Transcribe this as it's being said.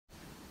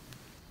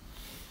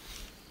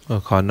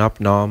ขอนอบ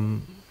น้อม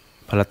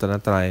พระรัตน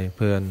ตรัยเ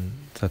พื่อน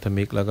สัท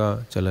มิกแล้วก็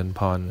เจริญ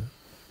พร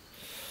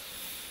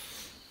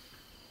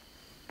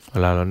เว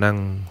ลาเรานั่ง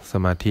ส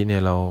มาธิเนี่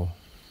ยเรา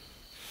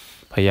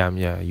พยายาม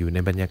อย่าอยู่ใน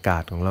บรรยากา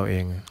ศของเราเอ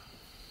ง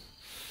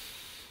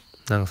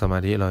นั่งสมา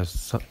ธิเรา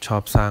ชอ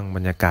บสร้างบ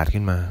รรยากาศ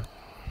ขึ้นมา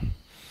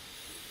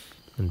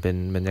มันเป็น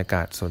บรรยาก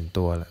าศส่วน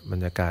ตัวแหละบร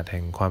รยากาศแ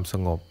ห่งความส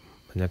งบ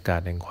บรรยากา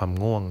ศแห่งความ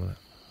ง่วง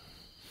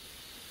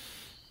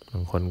บา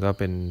งคนก็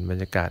เป็นบร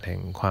รยากาศแห่ง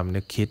ความ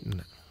นึกคิด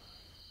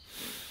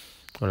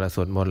เวลาส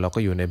วดมนต์เราก็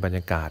อยู่ในบรรย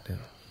ากาศ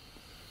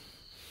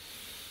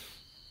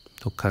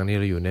ทุกครั้งที่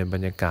เราอยู่ในบร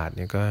รยากาศเ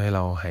นี่ยก็ให้เร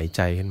าหายใ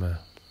จขึ้นมา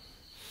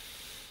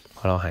พ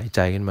อเราหายใจ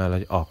ขึ้นมาเรา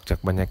จะออกจาก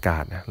บรรยากา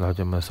ศเรา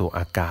จะมาสู่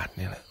อากาศเ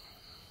นี่ยแหละ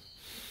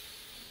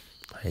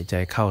หายใจ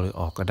เข้าหรือ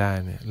ออกก็ได้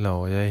เนี่ยเรา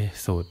ได้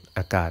สูด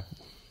อากาศ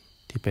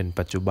ที่เป็น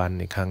ปัจจุบัน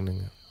อีกครั้งหนึ่ง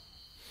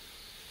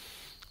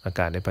อา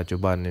กาศในปัจจุ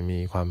บันเนี่ยมี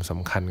ความส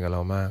ำคัญกับเร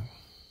ามาก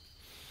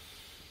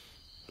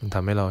มันท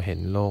ำให้เราเห็น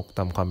โลกต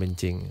ามความเป็น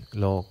จริง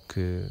โลก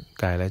คือ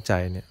กายและใจ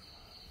เนี่ย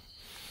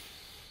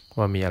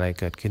ว่ามีอะไร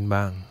เกิดขึ้น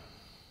บ้าง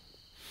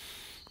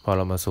พอเ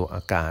รามาสู่อ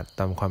ากาศ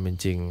ตามความเป็น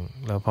จริง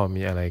แล้วพอ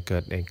มีอะไรเกิ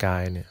ดในกา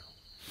ยเนี่ย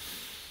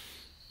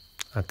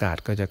อากาศ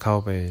ก็จะเข้า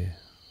ไป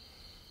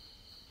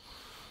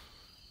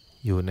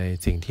อยู่ใน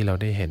สิ่งที่เรา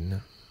ได้เห็น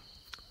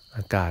อ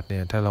ากาศเนี่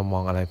ยถ้าเราม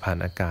องอะไรผ่าน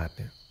อากาศเ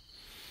นี่ย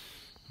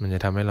มันจะ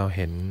ทำให้เราเ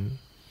ห็น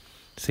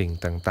สิ่ง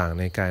ต่างๆ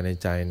ในกายใน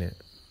ใจเนี่ย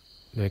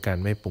โดยการ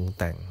ไม่ปรุง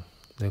แต่ง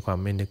ด้วยความ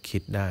ไม่นึกคิ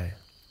ดได้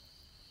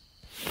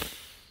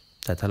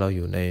แต่ถ้าเราอ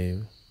ยู่ใน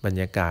บรร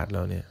ยากาศเร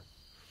าเนี่ย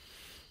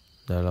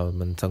แล้ว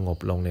มันสงบ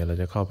ลงเนี่ยเรา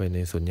จะเข้าไปใน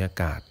สุญญา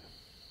กาศ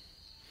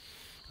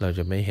เราจ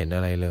ะไม่เห็นอ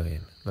ะไรเลย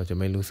เราจะ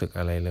ไม่รู้สึก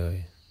อะไรเลย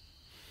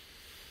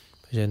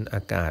เพราะฉะนั้นอ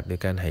ากาศหรือ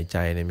การหายใจ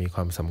เนี่ยมีคว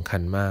ามสำคั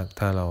ญมาก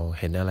ถ้าเรา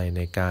เห็นอะไรใ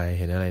นกาย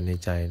เห็นอะไรใน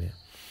ใจเนี่ย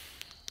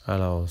ถ้า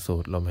เราสู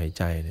ดลมหาย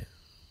ใจเนี่ย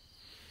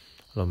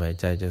ลมหาย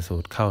ใจจะสู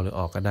ดเข้าหรือ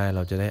ออกก็ได้เร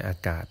าจะได้อา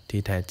กาศ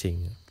ที่แท้จริง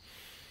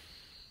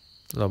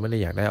เราไม่ได้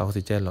อยากได้ออก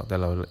ซิเจนหรอกแต่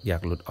เราอยา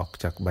กหลุดออก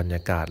จากบรรย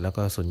ากาศแล้ว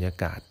ก็สุญญา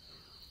กาศ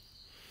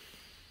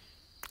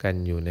การ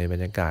อยู่ในบร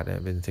รยากาศ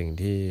เป็นสิ่ง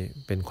ที่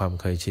เป็นความ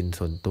เคยชิน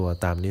ส่วนตัว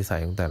ตามนิสั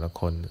ยของแต่ละ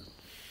คน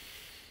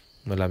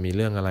เวลามีเ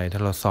รื่องอะไรถ้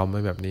าเราซ้อมไ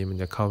ว้แบบนี้มัน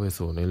จะเข้าไป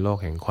สู่ในโลก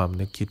แห่งความ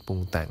นึกคิดปรุ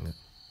งแต่ง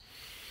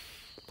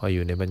พออ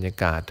ยู่ในบรรยา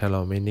กาศถ้าเร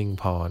าไม่นิ่ง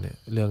พอเนี่ย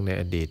เรื่องใน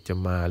อดีตจะ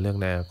มาเรื่อง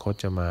ในอนาคต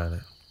จะมาน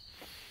ะ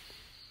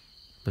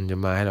มันจะ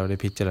มาให้เราได้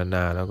พิจารณ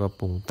าแล้วก็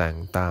ปรุงแต่ง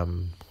ตาม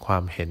ควา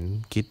มเห็น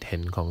คิดเห็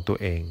นของตัว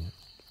เอง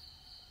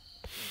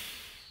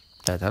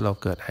แต่ถ้าเรา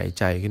เกิดหาย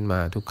ใจขึ้นมา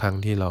ทุกครั้ง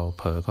ที่เรา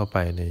เผลอเข้าไป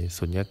ใน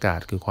สุญญากาศ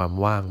คือความ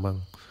ว่างบ้าง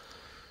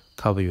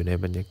เข้าไปอยู่ใน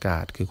บรรยากา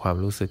ศคือความ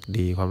รู้สึก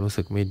ดีความรู้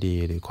สึกไม่ดี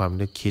หรือความ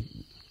นึกคิด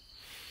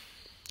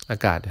อา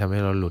กาศทำให้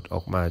เราหลุดอ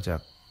อกมาจา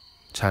ก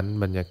ชั้น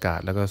บรรยากาศ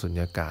แล้วก็สุญ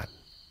ญากาศ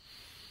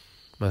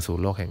มาสู่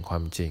โลกแห่งควา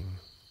มจริง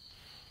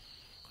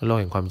โลก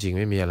แห่งความจริง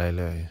ไม่มีอะไร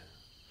เลย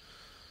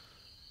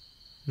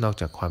นอก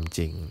จากความจ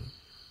ริง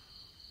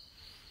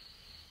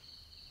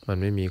มัน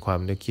ไม่มีความ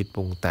นึกคิดป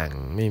รุงแต่ง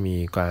ไม่มี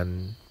การ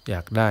อย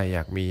ากได้อย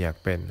ากมีอยาก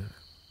เป็น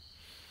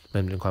มั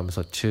นเป็นความส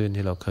ดชื่น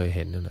ที่เราเคยเ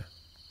ห็นนั่นแหละ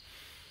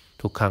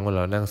ทุกครั้งเวลาเ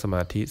รานั่งสม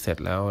าธิเสร็จ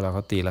แล้วเรา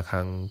ก็ตีระฆั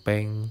งเป้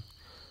ง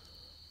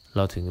เร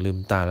าถึงลืม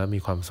ตาแล้วมี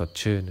ความสด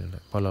ชื่นนั่นแหล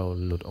ะเพราะเรา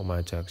หลุดออกมา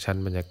จากชั้น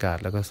บรรยากาศ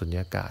แล้วก็สุญญ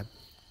ากาศ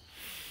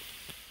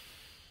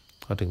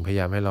เขาถึงพยา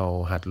ยามให้เรา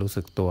หัดรู้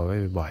สึกตัวไว้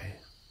บ่อย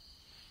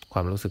ๆคว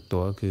ามรู้สึกตั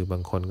วก็คือบา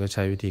งคนก็ใ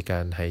ช้วิธีกา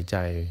รหายใจ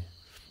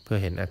เพื่อ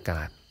เห็นอาก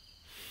าศ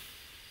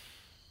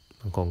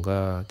บางคนก็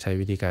ใช้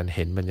วิธีการเ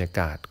ห็นบรรยา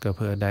กาศก็เ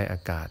พื่อได้อา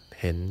กาศ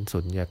เห็นสุ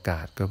ญญาก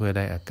าศก็เพื่อไ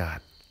ด้อากาศ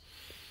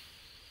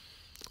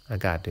อา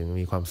กาศถึง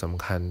มีความส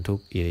ำคัญทุก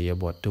อิริยา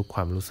บถทุกคว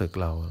ามรู้สึก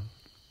เรา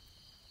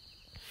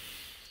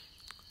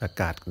อา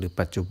กาศหรือ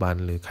ปัจจุบัน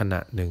หรือขณะ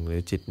หนึ่งหรื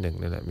อจิตหนึ่ง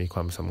นั่นแหละมีคว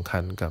ามสำคั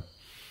ญกับ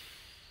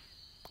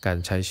การ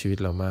ใช้ชีวิต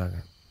เรามาก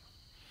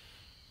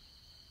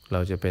เร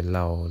าจะเป็นเร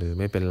าหรือ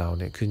ไม่เป็นเรา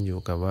เนี่ยขึ้นอยู่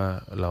กับว่า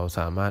เราส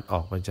ามารถอ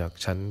อกมาจาก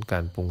ชั้นกา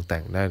รปรุงแต่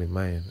งได้หรือ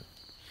ไม่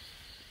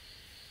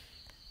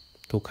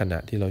ทุกขณะ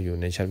ที่เราอยู่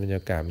ในชั้นบรรย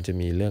ากาศมันจะ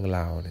มีเรื่องร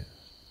าวเนี่ย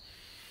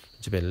มั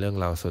นจะเป็นเรื่อง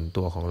ราวส่วน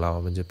ตัวของเรา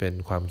มันจะเป็น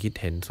ความคิด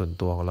เห็นส่วน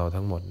ตัวของเรา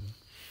ทั้งหมด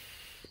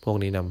พวก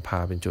นี้นำพา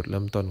เป็นจุดเ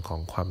ริ่มต้นขอ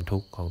งความทุ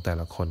กข์ของแต่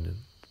ละคน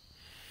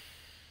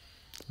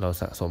เรา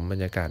สะสมบร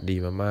รยากาศดี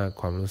มามาก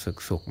ความรู้สึก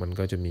สุขมัน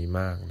ก็จะมี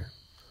มากนะ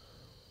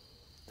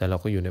แต่เรา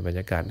ก็อยู่ในบรร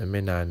ยากาศนั้นไ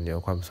ม่นานเดี๋ยว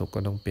ความสุขก็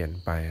ต้องเปลี่ยน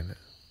ไปน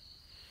ะ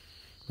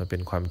มันเป็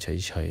นความเ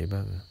ฉยๆบ้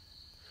าง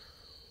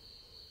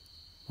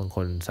บางค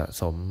นสะ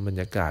สมบรร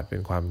ยากาศเป็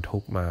นความทุ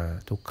กข์มา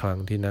ทุกครั้ง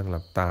ที่นั่งห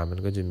ลับตามัน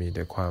ก็จะมีแ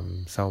ต่ความ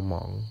เศร้าหม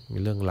องมี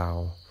เรื่องราว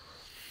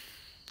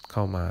เข้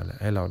ามา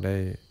ให้เราได้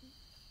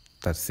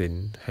ตัดสิน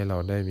ให้เรา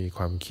ได้มีค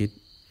วามคิด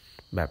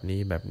แบบนี้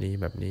แบบนี้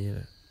แบบนี้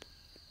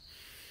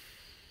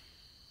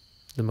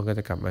แล้วมันก็จ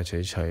ะกลับมาเฉ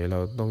ยๆเรา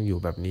ต้องอยู่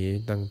แบบนี้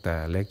ตั้งแต่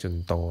เล็กจน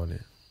โตเ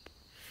นี่ย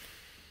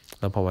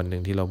แล้วพอวันหนึ่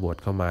งที่เราบวช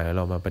เข้ามาแล้วเ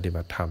รามาปฏิ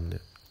บัติธรรมเนี่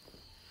ย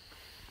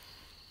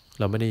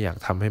เราไม่ได้อยาก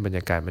ทำให้บรรย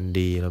ากาศมัน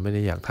ดีเราไม่ไ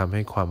ด้อยากทำใ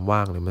ห้ความว่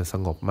างหรือมันส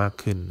งบมาก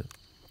ขึ้น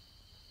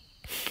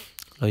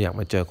เราอยาก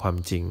มาเจอความ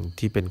จริง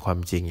ที่เป็นความ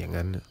จริงอย่าง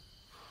นั้น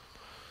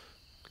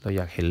เราอ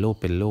ยากเห็นรูป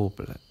เป็นรูป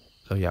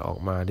เราอยากออ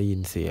กมาได้ยิ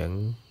นเสียง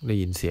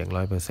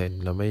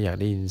 100%เราไม่อยาก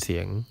ได้ยินเสี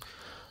ยง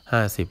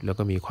50แล้ว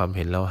ก็มีความเ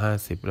ห็นเรา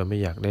50เราไม่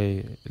อยากได้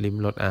ลิ้ม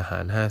รสอาหา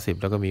ร50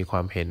แล้วก็มีคว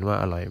ามเห็นว่า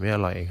อร่อยไม่อ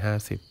ร่อยอีก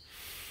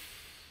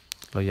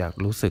50เราอยาก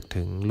รู้สึก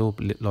ถึงรูป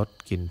รส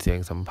กลิ่นเสียง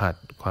สัมผัส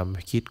ความ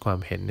คิดความ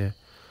เห็นเนี่ย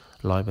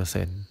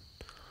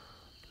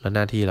100%แล้วห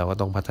น้าที่เราก็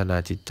ต้องพัฒนา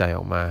จิตใจอ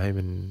อกมาให้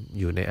มัน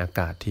อยู่ในอา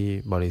กาศที่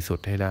บริสุท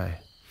ธิ์ให้ได้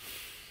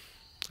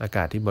อาก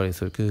าศที่บริ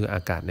สุทธิ์คืออ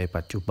ากาศใน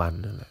ปัจจุบัน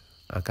นั่นแหละ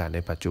อากาศใน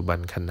ปัจจุบัน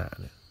ขณะ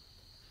เนี่ย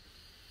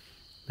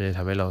มันจะท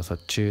ำให้เราส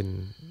ดชื่น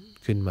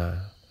ขึ้นมา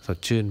สด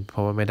ชื่นเพรา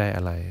ะว่าไม่ได้อ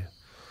ะไร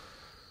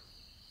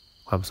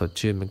ความสด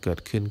ชื่นมันเกิด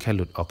ขึ้นแค่ห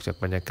ลุดออกจาก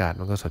บรรยากาศ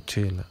มันก็สด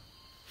ชื่นแล้ว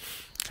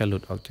แค่หลุ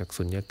ดออกจาก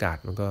สุญญากาศ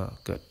มันก็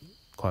เกิด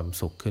ความ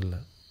สุขขึ้นแ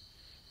ล้ว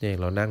เนี่ย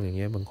เรานั่งอย่างเ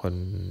งี้ยบางคน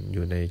อ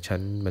ยู่ในชั้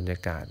นบรรยา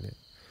กาศเนี่ย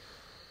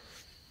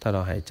ถ้าเร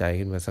าหายใจ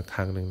ขึ้นมาสักค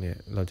รั้งนึงเนี่ย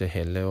เราจะเ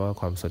ห็นเลยว่า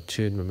ความสด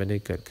ชื่นมันไม่ได้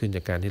เกิดขึ้นจ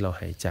ากการที่เรา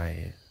หายใจ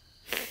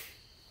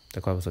แต่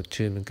ความสด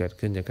ชื่นมันเกิด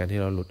ขึ้นจากการที่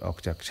เราหลุดออก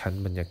จากชั้น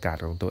บรรยากาศ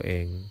ของตัวเอ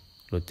ง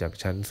หลุดจาก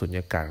ชั้นสุญญ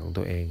ากาศของ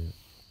ตัวเอง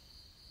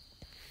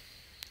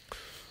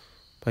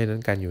เพราะฉะนั้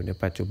นการอยู่ใน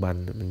ปัจจุบัน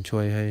มันช่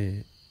วยให้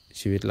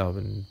ชีวิตเรา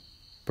มัน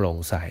โปร่ง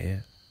ใส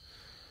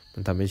มั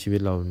นทำให้ชีวิต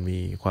เรามี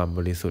ความบ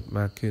ริสุทธิ์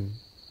มากขึ้น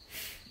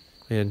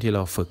เพราะฉะนั้นที่เร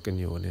าฝึกกัน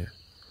อยู่เนี่ย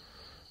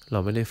เรา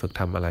ไม่ได้ฝึก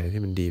ทำอะไร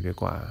ที่มันดีไป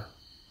กว่า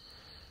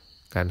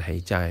การหาย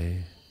ใจ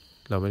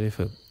เราไม่ได้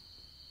ฝึก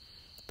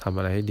ทำอ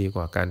ะไรให้ดีก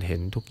ว่าการเห็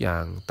นทุกอย่า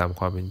งตาม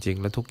ความเป็นจริง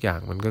และทุกอย่าง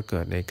มันก็เกิ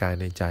ดในกาย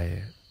ในใจ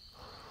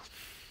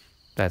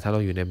แต่ถ้าเรา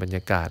อยู่ในบรรย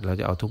ากาศเรา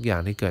จะเอาทุกอย่า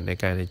งที่เกิดใน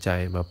กายในใจ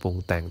มาปรุง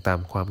แต่งตาม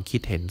ความคิ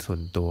ดเห็นส่ว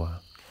นตัว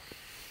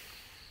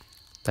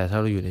แต่ถ้า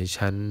เราอยู่ใน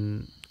ชั้น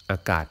อา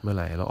กาศเมื่อไ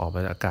หร่เราออกม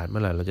าอากาศเมื่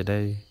อไหร่เราจะได้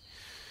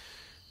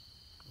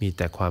มีแ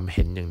ต่ความเ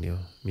ห็นอย่างเดียว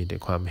มีแต่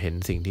ความเห็น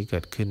สิ่งที่เกิ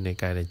ดขึ้นใน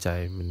กายในใจ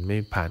มันไม่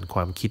ผ่านคว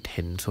ามคิดเ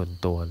ห็นส่วน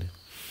ตัวเนี่ย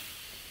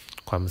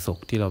ความสุข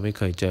ที่เราไม่เ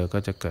คยเจอก็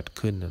จะเกิด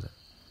ขึ้นนั่นแหละ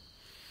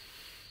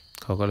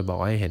เขาก็เลยบอก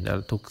ว่าให้เห็น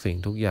ทุกสิ่ง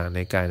ทุกอย่างใน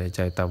กายในใจ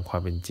ตามควา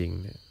มเป็นจริง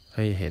เนี่ยใ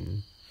ห้เห็น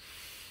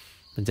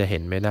มันจะเห็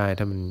นไม่ได้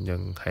ถ้ามันยั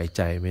งหายใ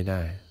จไม่ไ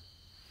ด้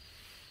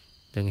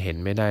ยังเห็น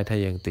ไม่ได้ถ้า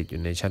ยังติดอ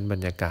ยู่ในชั้นบร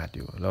รยากาศอ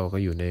ยู่เราก็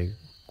อยู่ใน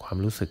ความ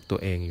รู้สึกตัว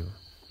เองอยู่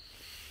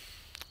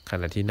ข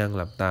ณะที่นั่งห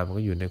ลับตามัน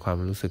ก็อยู่ในความ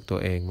รู้สึกตัว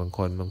เองบางค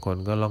น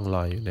ก็ล่องล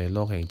อยอยู่ในโล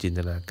กแห่งจินต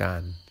นากา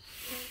ร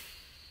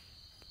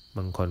บ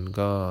างคน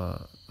ก็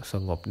ส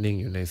งบนิ่ง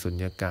อยู่ในสุญ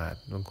ญากาศ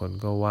บางคน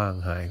ก็ว่าง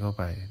หายเข้า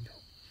ไป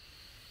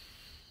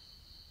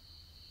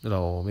เร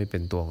าไม่เป็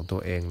นตัวของตั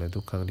วเองเลยทุ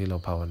กครั้งที่เรา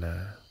ภาวนา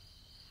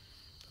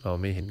เรา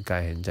ไม่เห็นกา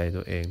ยเห็นใจ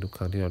ตัวเองทุกค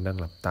รั้งที่เรานั่ง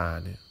หลับตา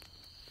เนี่ย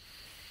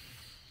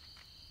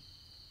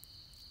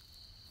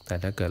แต่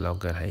ถ้าเกิดเรา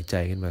หายใจ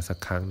ขึ้นมาสัก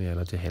ครั้งเนี่ยเ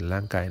ราจะเห็นร่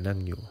างกายนั่ง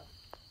อยู่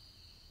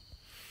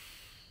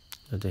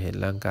เราจะเห็น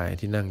ร่างกาย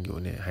ที่นั่งอยู่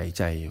เนี่ยหาย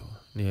ใจอยู่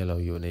เนี่ยเรา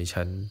อยู่ใน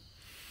ชั้น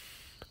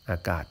อา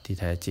กาศที่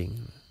แท้จริง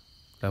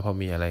แล้วพอ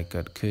มีอะไรเ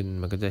กิดขึ้น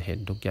มันก็จะเห็น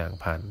ทุกอย่าง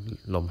ผ่าน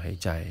ลมหาย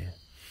ใจ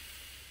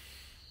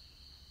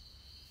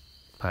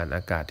ผ่านอ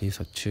ากาศที่ส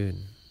ดชื่น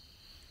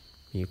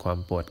มีความ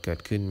ปวดเกิด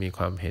ขึ้นมีค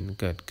วามเห็น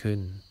เกิดขึ้น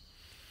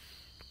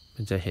มั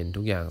นจะเห็น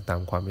ทุกอย่างตา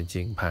มความเป็นจ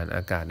ริงผ่านอ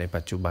ากาศใน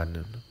ปัจจุบัน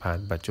ผ่าน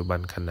ปัจจุบัน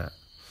ขณะ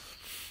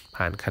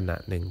ผ่านขณะ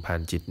หนึ่งผ่าน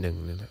จิตหนึ่ง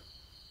นี่แหละ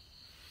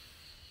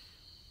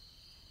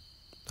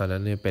ตอนนั้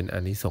นเนี่ยเป็นอา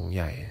นิสงส์ใ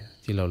หญ่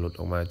ที่เราหลุด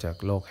ออกมาจาก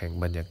โลกแห่ง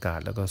บรรยากาศ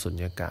แล้วก็สุญ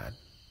ญากาศ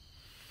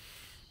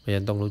เพราะฉะ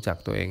นั้นต้องรู้จัก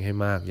ตัวเองให้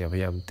มากอย่าพย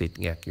ายามติด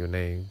แงกอยู่ใน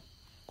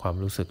ความ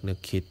รู้สึกนึก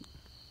คิด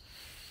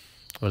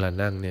เวลา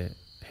นั่งเนี่ย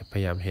พ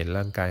ยายามเห็น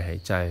ร่างกายหาย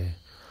ใจ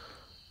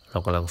เรา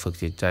กำลังฝึก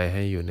จิตใจใ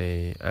ห้อยู่ใน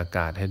อาก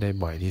าศให้ได้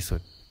บ่อยที่สุ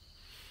ด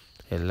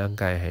เห็นร่าง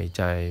กายหายใ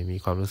จมี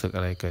ความรู้สึกอ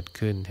ะไรเกิด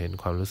ขึ้นเห็น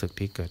ความรู้สึก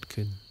ที่เกิด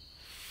ขึ้น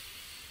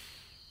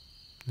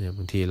เนี่ยบ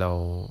างทีเรา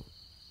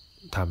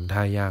ทำท่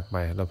ายากไป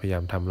เราพยายา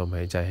มทำลมห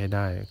ายใจให้ไ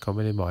ด้เขาไ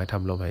ม่ได้บอกให้ท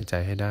ำลมหายใจ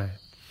ให้ได้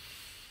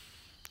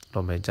ล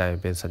มหายใจ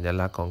เป็นสัญ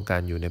ลักษณ์ของกา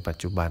รอยู่ในปัจ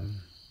จุบัน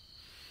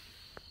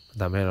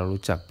ทำให้เรา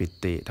รู้จักปิ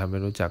ติทำให้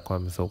รู้จักควา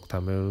มสุขท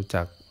ำให้รู้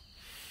จัก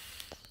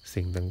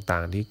สิ่งต่า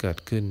งๆที่เกิด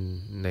ขึ้น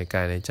ในก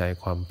ายในใจ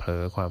ความเผล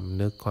อความ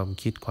นึกความ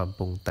คิดความป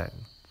รุงแต่ง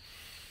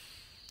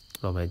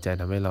ลมหายใจ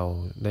ทำให้เรา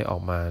ได้ออ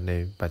กมาใน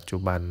ปัจจุ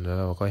บันแล้ว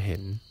เราก็เห็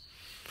น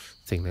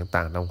สิ่งต่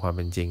างๆตามความเ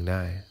ป็นจริงไ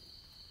ด้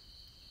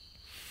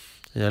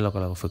ดังนั้นเราก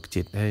ำลังฝึก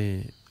จิตให้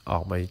ออ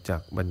กมาจา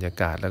กบรรยา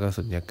กาศแล้วก็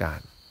สุญญากาศ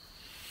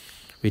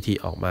วิธี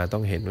ออกมาต้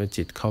องเห็นว่า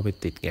จิตเข้าไป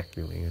ติดแงกอ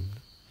ยู่อย่างนั้น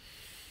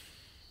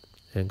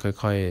ดังนั้น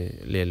ค่อย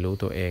ๆเรียนรู้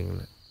ตัวเอง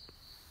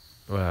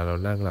เวลาเรา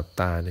นั่งหลับ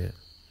ตาเนี่ย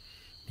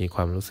มีคว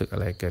ามรู้สึกอะ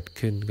ไรเกิด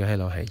ขึ้นก็ให้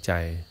เราหายใ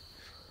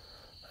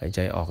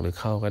จออกหรือ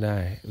เข้าก็ได้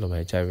ลมห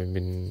ายใจเ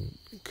ป็น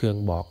เครื่อง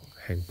บอก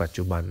แห่งปัจ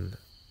จุบัน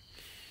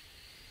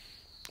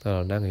ถ้าเร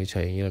านั่งเฉย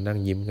ๆอย่างนี้เรานั่ง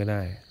ยิ้มก็ไ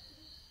ด้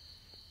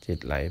จิต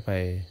ไหลไป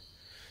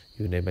อ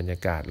ยู่ในบรรยา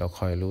กาศเราค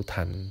อยรู้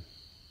ทัน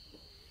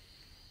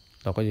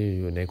เราก็จะ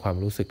อยู่ในความ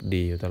รู้สึก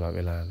ดีอยู่ตลอดเ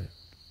วลาเลย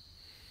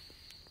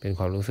เป็นค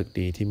วามรู้สึก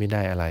ดีที่ไม่ไ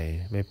ด้อะไร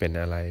ไม่เป็น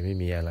อะไรไม่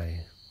มีอะไร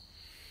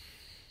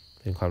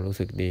เป็นความรู้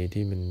สึกดี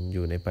ที่มันอ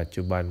ยู่ในปัจ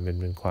จุบัน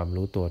เป็นความ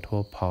รู้ตัวทั่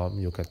วพร้อม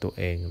อยู่กับตัว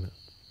เองนะ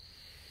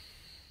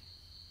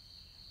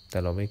แต่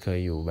เราไม่เคย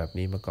อยู่แบบ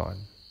นี้มาก่อน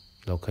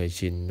เราเคย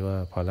ชินว่า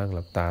พอนั่งห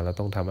ลับตาเรา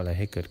ต้องทำอะไร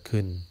ให้เกิด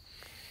ขึ้น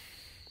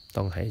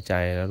ต้องหายใจ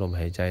แล้วลม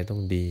หายใจต้อ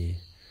งดี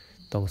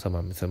ต้องส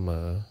ม่ำเสม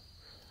อ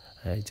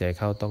หายใจเ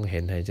ข้าต้องเห็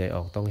นหายใจอ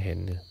อกต้องเห็น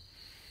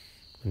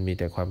มันมี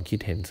แต่ความคิด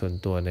เห็นส่วน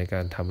ตัวในก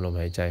ารทำลม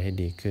หายใจให้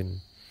ดีขึ้น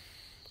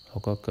เรา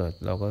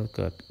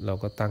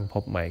ก็ตั้งภ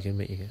พใหม่ขึ้น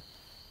มาอีก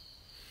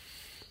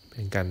เป็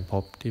นการพ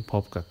บที่พ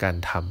บกับการ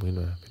ทำขึ้น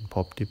มาเป็นพ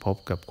บที่พบ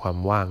กับความ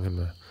ว่างขึ้น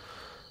มา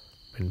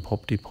เป็นพบ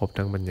ที่พบ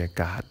ทั้งบรรยา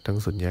กาศทั้ง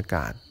สุญญาก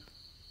าศ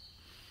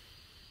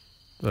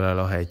เวลาเ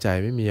ราหายใจ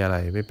ไม่มีอะไร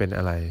ไม่เป็น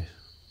อะไร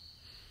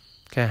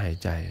แค่หาย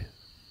ใจ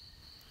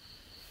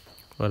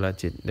เวลา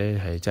จิตได้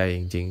หายใจจ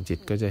ริงๆจิต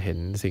ก็จะเห็น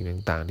สิ่ง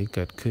ต่างๆที่เ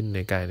กิดขึ้นใน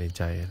กายในใ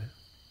จ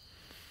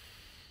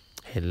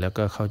เห็นแล้ว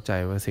ก็เข้าใจ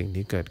ว่าสิ่ง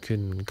ที่เกิดขึ้น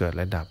เกิดแ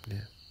ละดับเนี่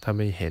ยถ้า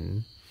ไม่เห็น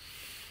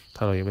ถ้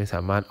าเรายังไม่ส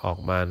ามารถออก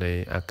มาใน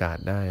อากาศ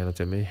ได้เรา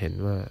จะไม่เห็น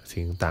ว่าสิ่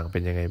งต่างเป็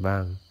นยังไงบ้า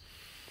ง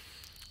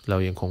เรา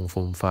ยังคง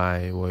ฟูมฟาย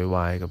โวยว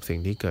ายกับสิ่ง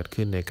ที่เกิด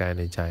ขึ้นในกาย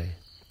ในใจ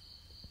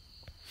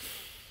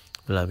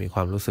เวลามีคว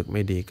ามรู้สึกไ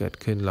ม่ดีเกิด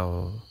ขึ้นเรา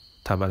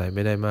ทำอะไรไ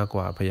ม่ได้มากก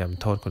ว่าพยายาม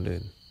โทษคน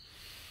อื่น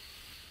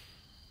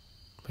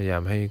พยายา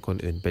มให้คน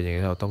อื่นเป็นอย่าง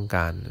ที่เราต้องก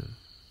าร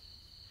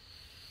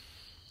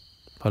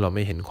เพราะเราไ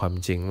ม่เห็นความ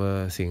จริงว่า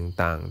สิ่ง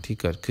ต่างที่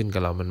เกิดขึ้นกั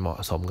บเรามันเหมาะ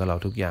สมกับเรา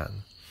ทุกอย่าง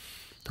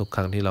ทุกค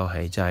รั้งที่เราห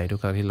ายใจทุก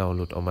ครั้งที่เราห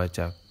ลุดออกมาจ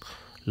าก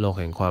โลก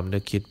แห่งความนึ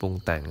กคิดปรุง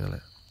แต่งนั่นแหล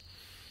ะ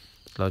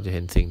เราจะเ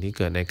ห็นสิ่งที่เ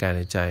กิดในกายใน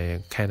ใจ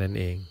แค่นั้น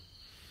เอง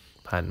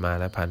ผ่านมา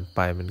และผ่านไป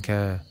มันแค่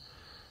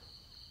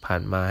ผ่า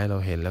นมาให้เรา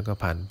เห็นแล้วก็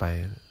ผ่านไป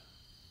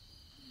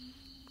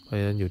เพราะฉ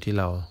ะนั้นอยู่ที่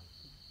เร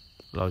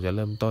าจะเ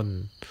ริ่มต้น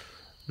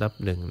นับ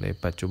หนึ่งใน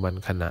ปัจจุบัน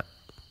ขณะ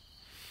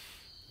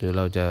หรือเ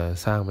ราจะ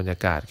สร้างบรรยา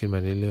กาศขึ้นมา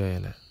เรื่อย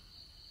ๆแหละ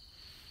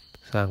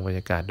สร้างบรรย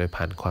ากาศโดย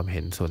ผ่านความเ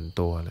ห็นส่วน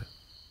ตัวแหละ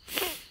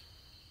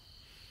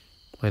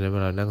เพราะฉะนั้นเว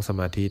ลานั่งส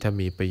มาธิถ้า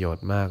มีประโยช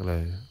น์มากเล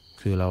ย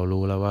คือเรา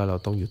รู้แล้วว่าเรา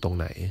ต้องอยู่ตรง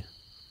ไหน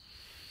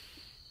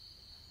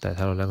แต่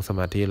ถ้าเรานั่งสม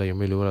าธิเรายัง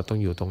ไม่รู้ว่าเราต้อง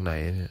อยู่ตรงไหน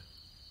เนี่ย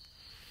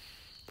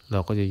เรา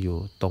ก็จะอยู่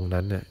ตรง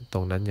นั้นเนี่ยตร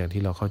งนั้นอย่าง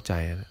ที่เราเข้าใจ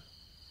นะ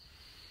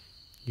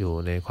อยู่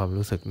ในความ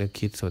รู้สึกนึก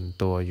คิดส่วน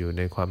ตัวอยู่ใ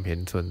นความเห็น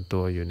ส่วนตั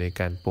วอยู่ใน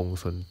การปรุง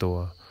ส่วนตัว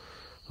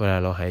เวลา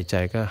เราหายใจ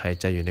ก็หาย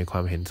ใจอยู่ในคว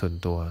ามเห็นส่วน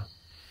ตัว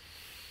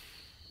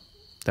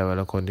แต่เว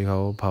ลาคนที่เขา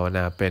ภาวน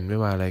าเป็นไม่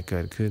ว่าอะไรเกิ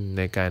ดขึ้นใ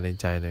นกายใน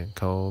ใจเนี่ย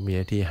เขามีห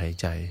น้าที่หาย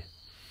ใจ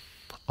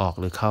ออก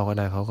หรือเข้าก็ไ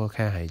ด้เขาก็แ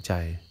ค่หายใจ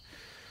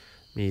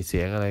มีเสี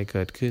ยงอะไรเ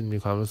กิดขึ้นมี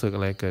ความรู้สึกอ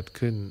ะไรเกิด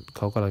ขึ้นเข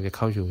ากำลังจะเ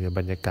ข้าอยู่ในบ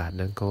รรยากาศ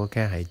นั้นเขาก็แ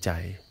ค่หายใจ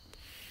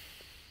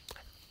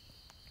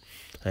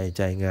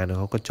งาน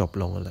เขาก็จบ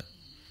ลงแล้วแหละ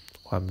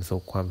ความสุ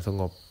ขความส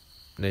งบ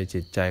ในจิ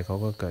ตใจเขา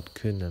ก็เกิด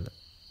ขึ้นนั่นแหละ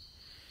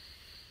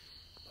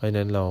เพราะฉะ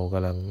นั้นเราก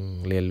ำลัง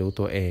เรียนรู้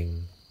ตัวเอง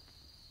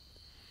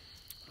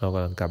เราก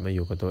ำลังกลับมาอ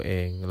ยู่กับตัวเอ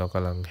งเราก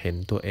ำลังเห็น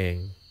ตัวเอง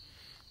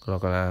เรา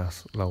ก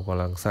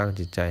ำลังสร้าง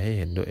จิตใจให้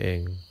เห็นตัวเอง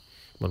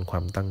บนควา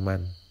มตั้งมั่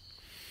น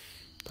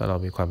ถ้าเรา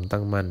มีความตั้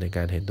งมั่นในก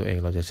ารเห็นตัวเอง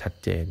เราจะชัด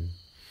เจน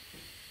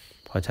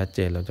พอชัดเจ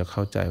นเราจะเข้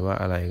าใจว่า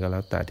อะไรก็แล้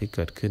วแต่ที่เ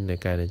กิดขึ้นใน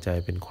กายในใจ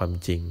เป็นความ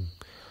จริง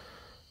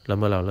แล้ว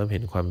เมื่อเราเริ่มเ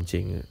ห็นความจริ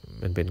ง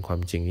มันเป็นความ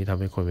จริงที่ทำ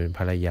ให้คนเป็นพ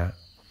ระอริยะ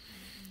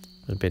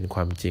มันเป็นคว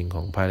ามจริงข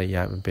องพระอริย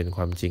ะมันเป็นค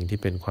วามจริงที่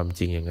เป็นความ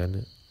จริงอย่างนั้น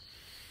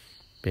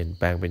เปลี่ยนแ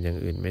ปลงเป็นอย่าง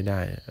อื่นไม่ได้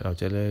เรา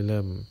จะเ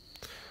ริ่ม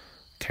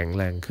แข็ง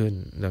แรงขึ้น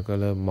แล้วก็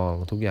เริ่มมอง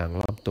ทุกอย่าง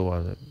รอบตัว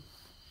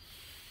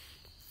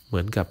เหมื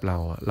อนกับเ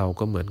รา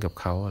ก็เหมือนกับ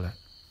เขาแหละ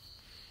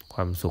คว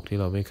ามสุขที่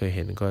เราไม่เคยเ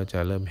ห็นก็จะ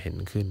เริ่มเห็น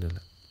ขึ้นนั่นแห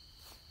ละ